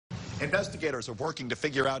Investigators are working to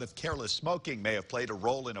figure out if careless smoking may have played a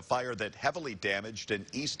role in a fire that heavily damaged an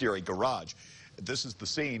East Erie garage. This is the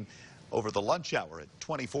scene over the lunch hour at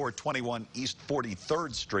 2421 East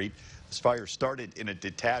 43rd Street. This fire started in a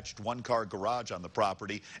detached one-car garage on the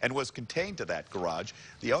property and was contained to that garage.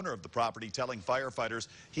 The owner of the property telling firefighters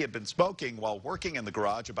he had been smoking while working in the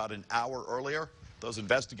garage about an hour earlier. Those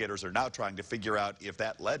investigators are now trying to figure out if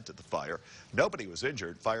that led to the fire. Nobody was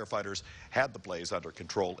injured. Firefighters had the blaze under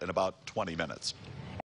control in about 20 minutes.